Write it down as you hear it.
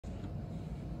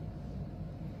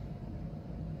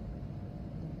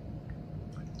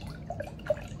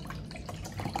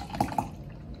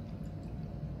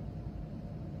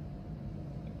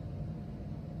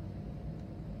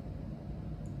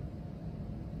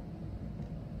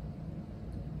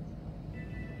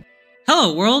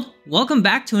Hello world, welcome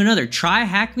back to another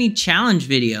TryHackMe challenge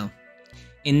video.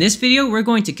 In this video, we're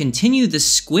going to continue the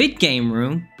Squid Game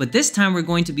room, but this time we're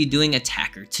going to be doing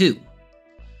Attacker 2.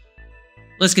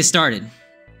 Let's get started.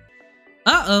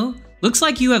 Uh-oh, looks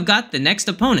like you have got the next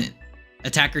opponent,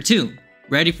 Attacker 2.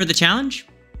 Ready for the challenge?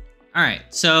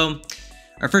 Alright, so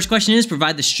our first question is,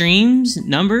 provide the streams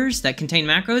numbers that contain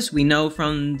macros. We know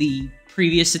from the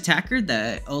previous attacker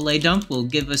that Olay dump will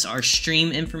give us our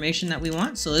stream information that we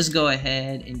want. So let's go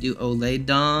ahead and do Olay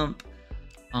dump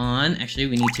on, actually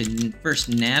we need to first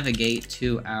navigate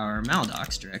to our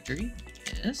maldocs directory.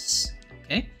 Yes,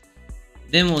 okay.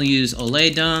 Then we'll use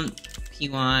Olay dump py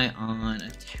on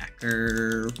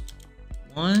attacker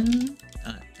 1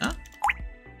 dot.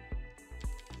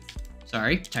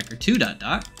 Sorry, attacker 2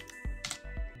 dot.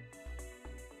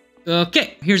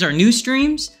 Okay, here's our new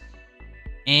streams.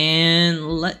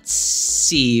 And let's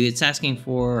see, it's asking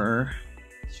for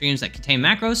streams that contain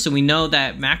macros. So we know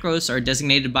that macros are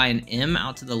designated by an M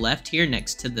out to the left here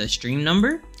next to the stream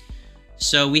number.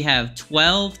 So we have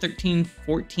 12, 13,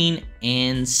 14,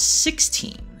 and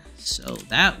 16. So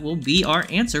that will be our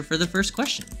answer for the first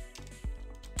question.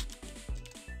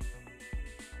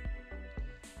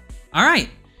 All right,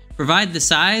 provide the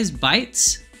size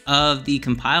bytes of the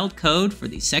compiled code for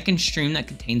the second stream that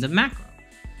contains a macro.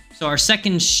 So our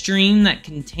second stream that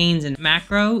contains a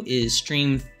macro is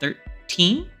stream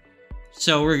 13.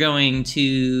 So we're going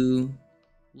to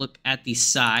look at the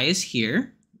size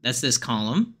here. That's this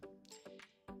column.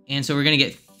 And so we're going to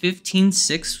get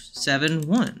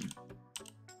 15671.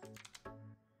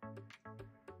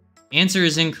 Answer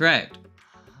is incorrect.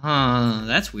 Huh,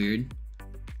 that's weird.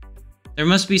 There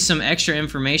must be some extra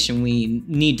information we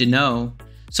need to know.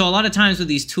 So a lot of times with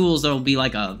these tools, there'll be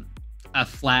like a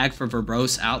flag for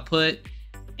verbose output,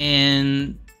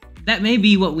 and that may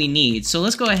be what we need. So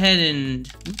let's go ahead and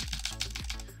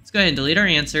delete our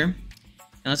answer, and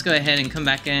let's go ahead and come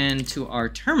back into our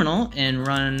terminal and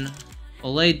run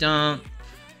Olay dump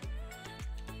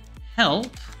help,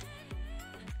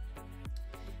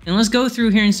 and let's go through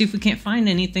here and see if we can't find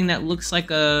anything that looks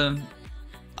like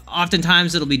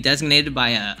oftentimes it'll be designated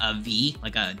by a V,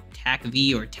 like a TAC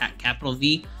V or TAC capital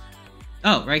V.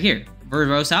 Oh, right here,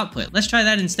 verbose output. Let's try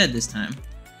that instead this time.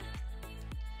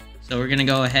 So we're gonna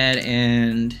go ahead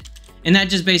and that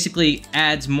just basically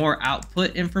adds more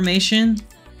output information.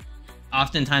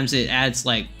 Oftentimes it adds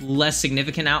like less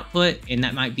significant output, and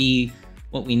that might be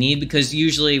what we need, because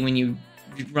usually when you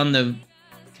run the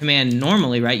command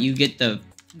normally, right, you get the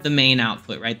main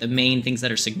output, right? The main things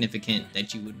that are significant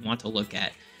that you would want to look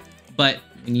at. But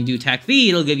when you do TAC V,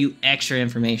 it'll give you extra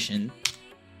information.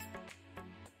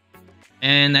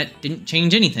 And that didn't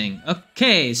change anything.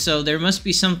 Okay, so there must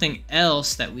be something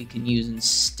else that we can use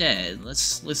instead.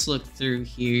 Let's look through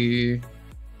here.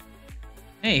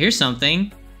 Hey, here's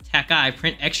something. TAC I,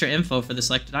 print extra info for the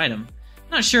selected item.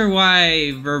 Not sure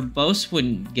why verbose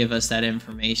wouldn't give us that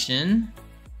information,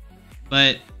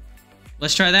 but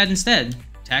let's try that instead.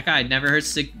 TAC I, never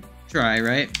hurts to try,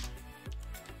 right?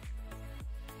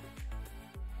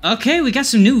 Okay, we got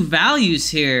some new values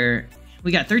here.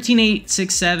 We got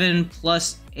 13867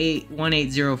 plus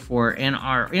 81804, and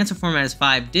our answer format is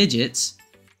 5 digits.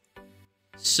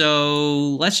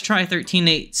 So let's try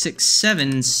 13867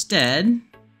 instead.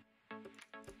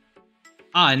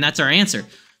 And that's our answer.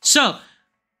 So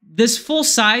this full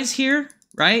size here,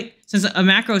 right? Since a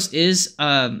macros is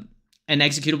an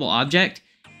executable object,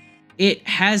 it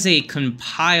has a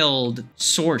compiled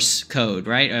source code,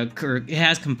 right? It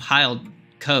has compiled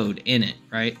code in it,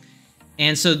 right?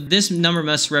 And so this number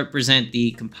must represent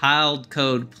the compiled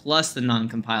code plus the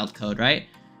non-compiled code, right?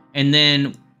 And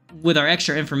then with our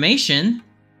extra information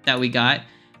that we got,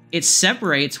 it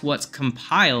separates what's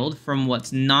compiled from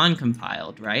what's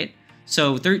non-compiled, right?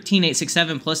 So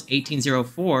 13867 plus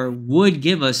 1804 would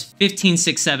give us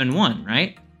 15671,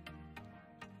 right?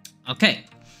 Okay,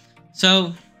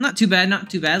 so not too bad, not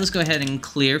too bad. Let's go ahead and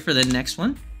clear for the next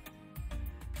one.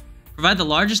 Provide the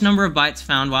largest number of bytes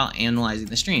found while analyzing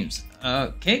the streams.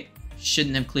 Okay,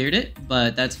 shouldn't have cleared it,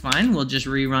 but that's fine. We'll just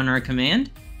rerun our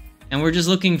command, and we're just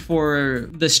looking for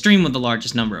the stream with the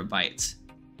largest number of bytes.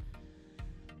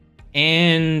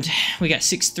 And we got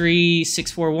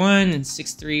 63641 and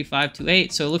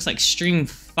 63528, so it looks like stream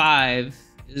 5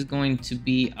 is going to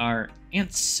be our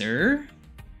answer.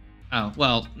 Oh,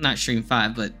 well, not stream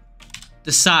 5, but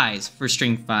the size for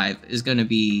stream 5 is going to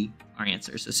be our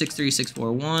answer. So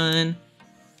 63641.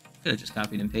 Could have just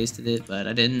copied and pasted it, but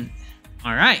I didn't.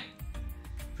 All right.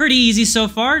 Pretty easy so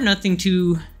far. Nothing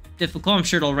too difficult. I'm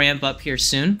sure it'll ramp up here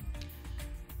soon.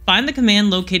 Find the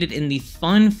command located in the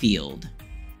fun field.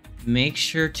 Make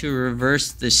sure to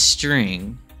reverse the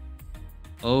string.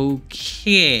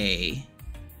 Okay.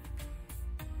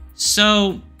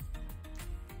 So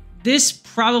this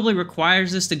probably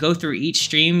requires us to go through each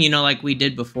stream, you know, like we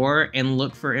did before, and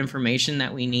look for information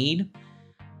that we need.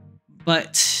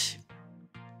 But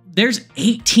there's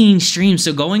 18 streams,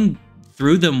 so going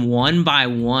through them one by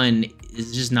one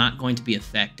is just not going to be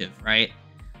effective, right?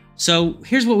 So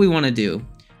here's what we want to do.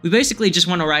 We basically just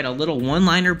want to write a little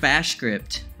one-liner bash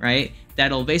script, right?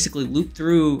 That'll basically loop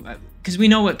through, because we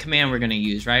know what command we're going to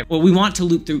use, right? Well, we want to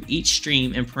loop through each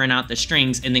stream and print out the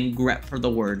strings and then grep for the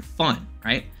word fun,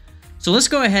 right? So let's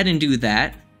go ahead and do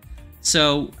that.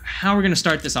 So how we're going to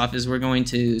start this off is we're going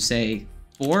to say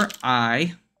for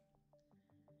I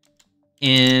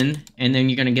in, and then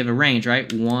you're going to give a range,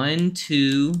 right? 1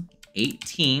 to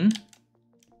 18.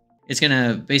 It's going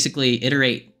to basically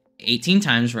iterate 18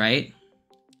 times, right?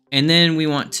 And then we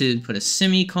want to put a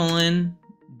semicolon,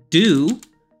 do,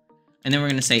 and then we're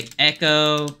going to say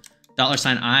echo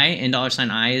 $I, and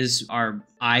 $I is our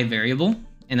I variable,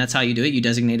 and that's how you do it. You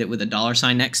designate it with a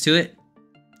 $sign next to it.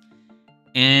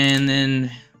 And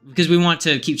then, because we want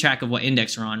to keep track of what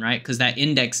index we're on, right? Because that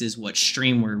index is what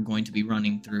stream we're going to be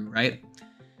running through, right?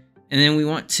 And then we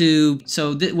want to,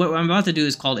 so what I'm about to do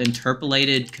is called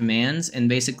interpolated commands, and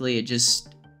basically it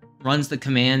just runs the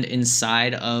command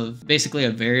inside of basically a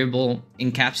variable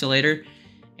encapsulator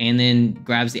and then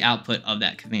grabs the output of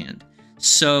that command.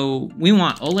 So we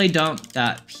want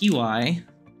oledump.py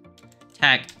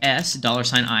tac s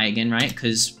 $I again, right?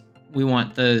 Because we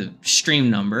want the stream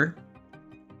number.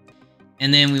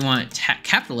 And then we want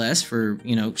capital S for,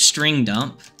 you know, string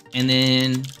dump. And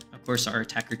then, of course, our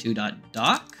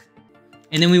attacker2.doc.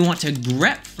 And then we want to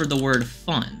grep for the word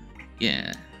fun.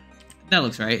 Yeah, that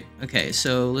looks right. Okay,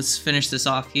 so let's finish this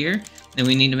off here. Then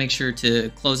we need to make sure to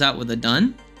close out with a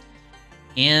done.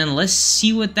 And let's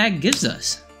see what that gives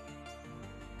us.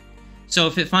 So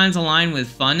if it finds a line with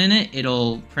fun in it,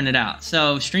 it'll print it out.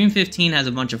 So stream 15 has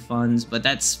a bunch of funs, but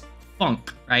that's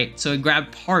funk, right? So it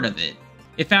grabbed part of it.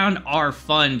 It found our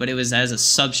fun, but it was as a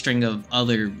substring of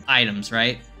other items,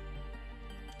 right?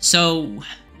 So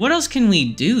what else can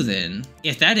we do then?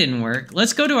 If that didn't work,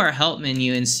 let's go to our help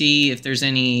menu and see if there's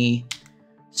any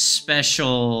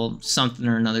special something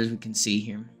or another we can see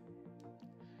here.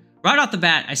 Right off the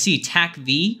bat, I see tac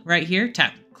V right here,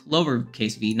 tac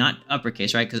lowercase v, not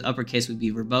uppercase, right? Because uppercase would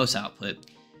be verbose output.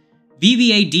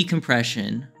 VBA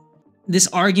decompression. This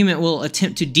argument will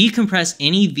attempt to decompress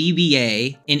any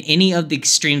VBA in any of the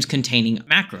streams containing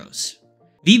macros.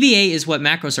 VBA is what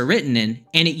macros are written in,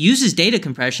 and it uses data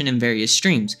compression in various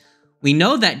streams. We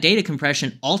know that data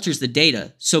compression alters the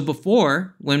data, so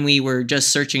before, when we were just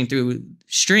searching through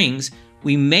strings,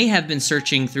 we may have been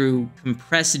searching through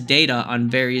compressed data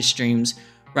on various streams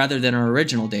rather than our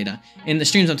original data. And the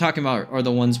streams I'm talking about are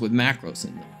the ones with macros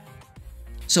in them.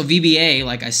 So VBA,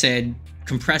 like I said,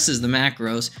 compresses the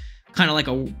macros, kind of like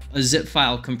a zip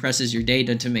file compresses your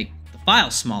data to make the file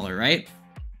smaller, right?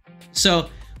 So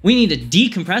we need to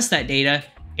decompress that data,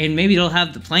 and maybe it'll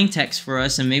have the plain text for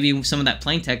us, and maybe some of that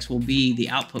plain text will be the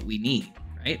output we need,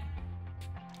 right?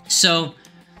 So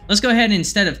let's go ahead and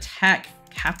instead of tac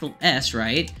capital S,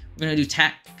 right, we're going to do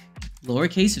tac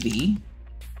lowercase v,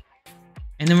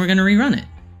 and then we're going to rerun it.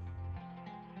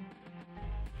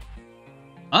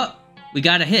 Oh, we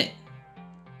got a hit.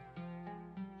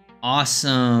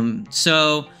 Awesome.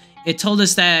 So it told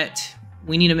us that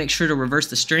we need to make sure to reverse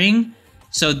the string.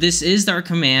 So this is our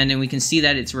command, and we can see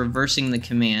that it's reversing the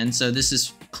command. So this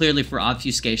is clearly for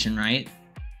obfuscation, right?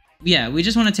 Yeah, we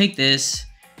just want to take this,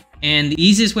 and the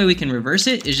easiest way we can reverse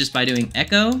it is just by doing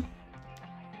echo,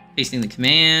 pasting the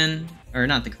command, or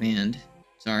not the command,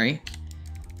 sorry,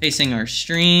 pasting our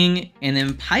string, and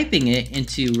then piping it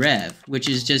into rev, which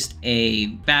is just a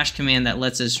bash command that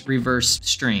lets us reverse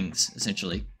strings,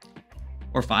 essentially,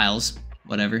 or files,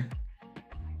 whatever.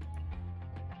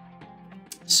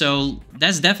 So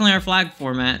that's definitely our flag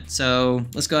format. So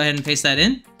let's go ahead and paste that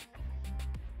in.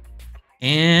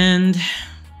 And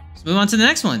let's move on to the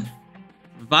next one.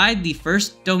 Provide the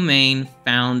first domain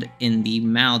found in the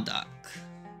maldoc.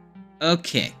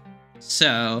 Okay,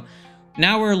 so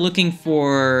now we're looking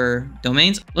for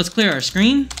domains. Let's clear our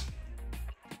screen.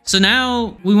 So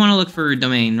now we want to look for a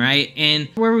domain, right? And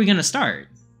where are we going to start?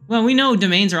 Well, we know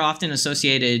domains are often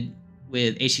associated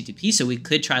with HTTP, so we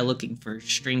could try looking for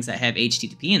strings that have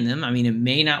HTTP in them. I mean, it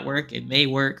may not work, it may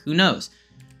work, who knows?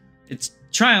 It's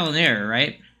trial and error,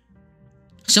 right?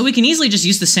 So we can easily just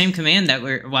use the same command that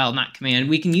well, not command,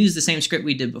 we can use the same script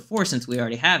we did before since we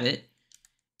already have it.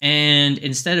 And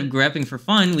instead of grepping for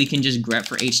fun, we can just grep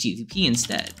for HTTP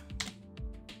instead.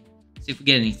 See if we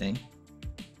get anything.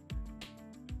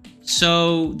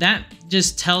 So that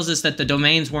just tells us that the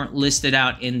domains weren't listed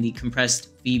out in the compressed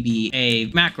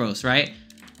VBA macros, right?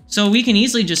 So we can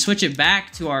easily just switch it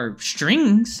back to our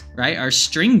strings, right? Our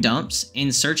string dumps,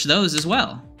 and search those as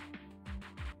well.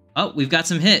 Oh, we've got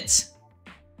some hits.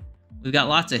 We've got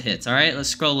lots of hits. All right, let's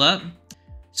scroll up.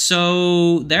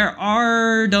 So there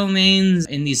are domains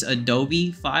in these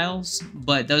Adobe files,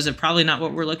 but those are probably not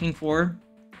what we're looking for.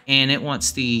 And it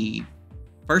wants the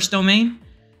first domain.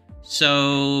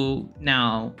 So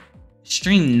now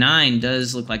Stream 9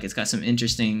 does look like it's got some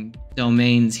interesting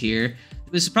domains here.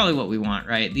 This is probably what we want,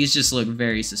 right? These just look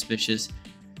very suspicious.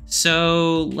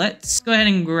 So let's go ahead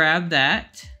and grab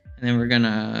that. And then we're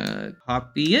gonna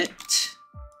copy it,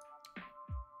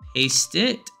 paste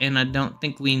it, and I don't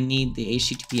think we need the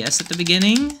HTTPS at the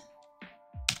beginning.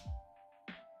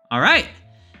 All right.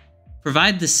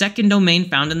 Provide the second domain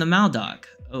found in the maldoc.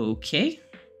 Okay.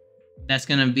 That's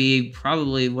gonna be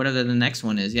probably whatever the next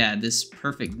one is. Yeah, this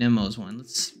perfect demos one.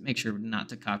 Let's make sure not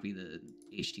to copy the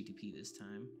HTTP this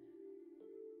time.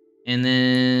 And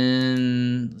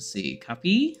then, let's see,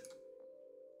 copy.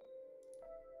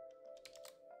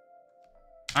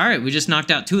 All right, we just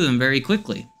knocked out 2 of them very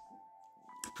quickly.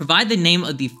 Provide the name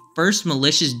of the first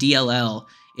malicious DLL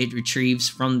it retrieves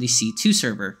from the C2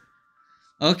 server.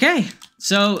 Okay,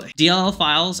 so DLL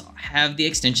files have the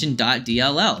extension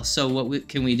 .dll. So what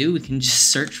can we do? We can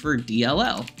just search for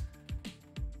DLL.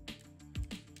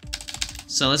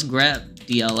 So let's grab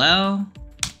DLL.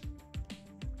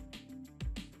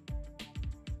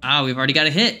 Ah, we've already got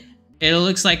a hit. It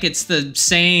looks like it's the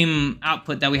same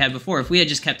output that we had before. If we had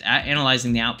just kept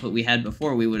analyzing the output we had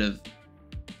before, we would have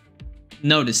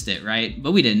noticed it, right?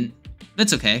 But we didn't.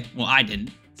 That's okay. Well, I didn't.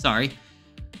 Sorry.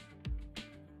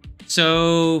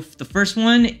 So the first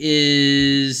one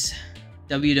is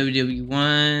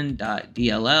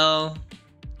www1.dll.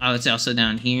 Oh, it's also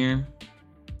down here.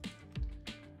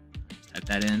 Type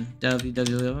that in.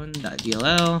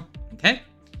 www1.dll. Okay.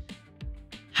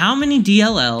 How many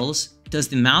DLLs does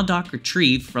the maldoc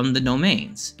retrieve from the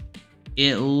domains?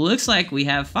 It looks like we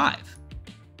have 5,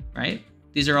 right?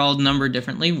 These are all numbered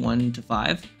differently, 1 to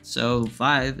 5. So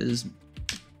 5 is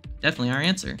definitely our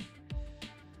answer.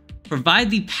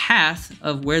 Provide the path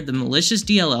of where the malicious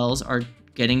DLLs are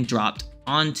getting dropped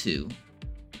onto.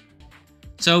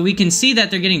 So we can see that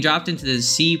they're getting dropped into the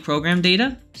C program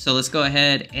data. So let's go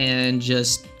ahead and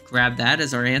just grab that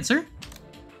as our answer.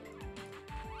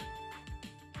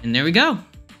 And there we go.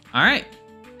 All right.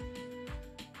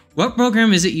 What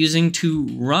program is it using to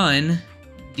run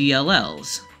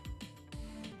DLLs?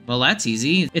 Well, that's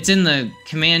easy. It's in the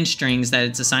command strings that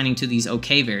it's assigning to these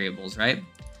OK variables, right?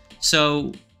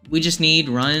 So we just need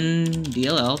run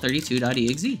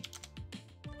dll32.exe.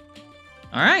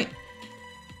 All right.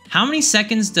 How many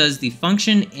seconds does the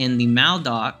function in the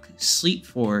maldoc sleep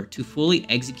for to fully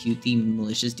execute the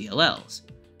malicious DLLs?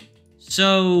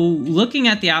 So looking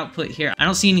at the output here, I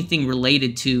don't see anything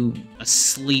related to a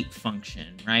sleep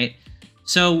function, right?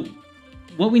 So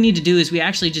what we need to do is we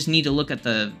actually just need to look at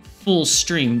the full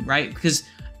stream, right? Because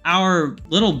our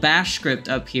little bash script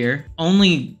up here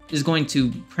only is going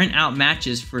to print out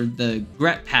matches for the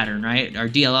grep pattern, right? Our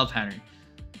DLL pattern.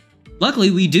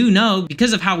 Luckily, we do know,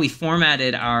 because of how we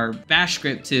formatted our bash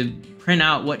script to print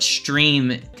out what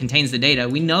stream contains the data,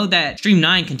 we know that stream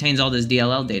 9 contains all this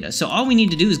DLL data. So all we need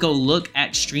to do is go look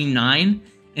at stream 9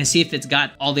 and see if it's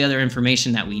got all the other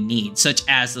information that we need, such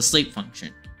as the sleep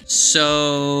function.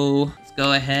 So let's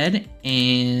go ahead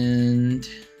and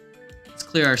let's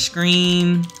clear our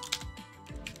screen.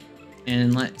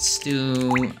 And let's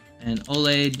do an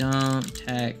ole dump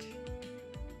tech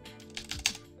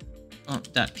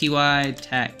 .py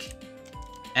tech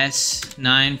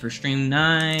s9 for stream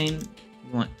 9.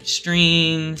 We want the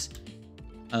strings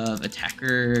of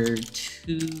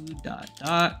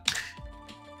attacker2.doc.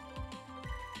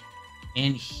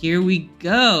 And here we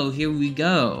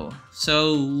go.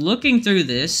 So looking through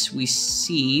this, we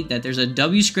see that there's a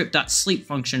wscript.sleep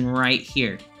function right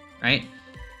here, right?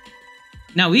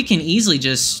 Now we can easily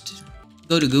just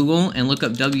go to Google and look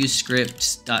up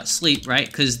wscript.sleep, right?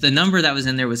 Because the number that was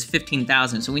in there was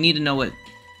 15,000. So we need to know what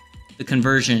the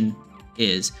conversion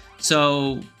is.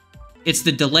 So it's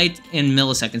the delay in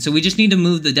milliseconds. So we just need to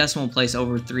move the decimal place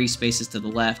over 3 spaces to the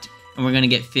left, and we're going to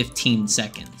get 15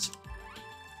 seconds.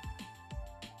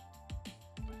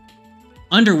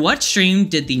 Under what stream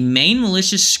did the main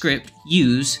malicious script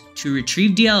use to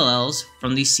retrieve DLLs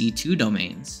from the C2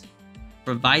 domains?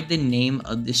 Provide the name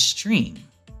of the stream.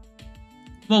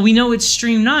 Well, we know it's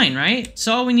stream 9, right?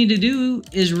 So all we need to do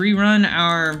is rerun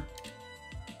our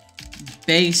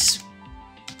base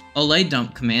ole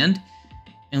dump command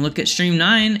and look at stream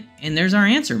 9, and there's our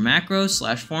answer,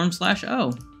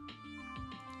 macro/form/o.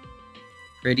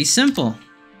 Pretty simple.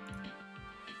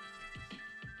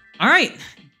 All right,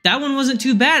 that one wasn't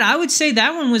too bad. I would say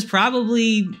that one was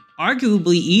probably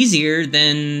arguably easier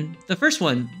than the first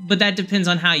one, but that depends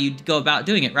on how you go about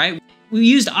doing it, right? We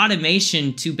used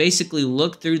automation to basically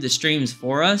look through the streams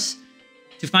for us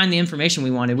to find the information we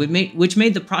wanted, which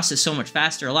made the process so much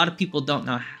faster. A lot of people don't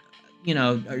know,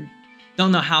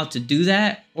 don't know how to do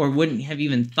that, or wouldn't have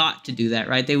even thought to do that,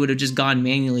 right? They would have just gone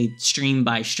manually stream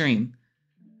by stream.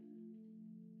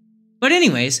 But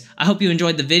anyways, I hope you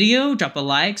enjoyed the video. Drop a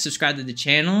like, subscribe to the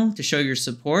channel to show your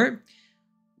support.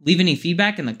 Leave any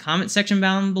feedback in the comment section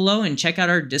down below, and check out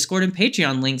our Discord and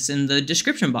Patreon links in the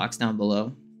description box down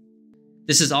below.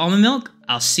 This is Almond Milk.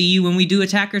 I'll see you when we do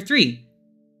Attacker 3.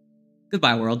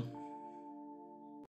 Goodbye, world.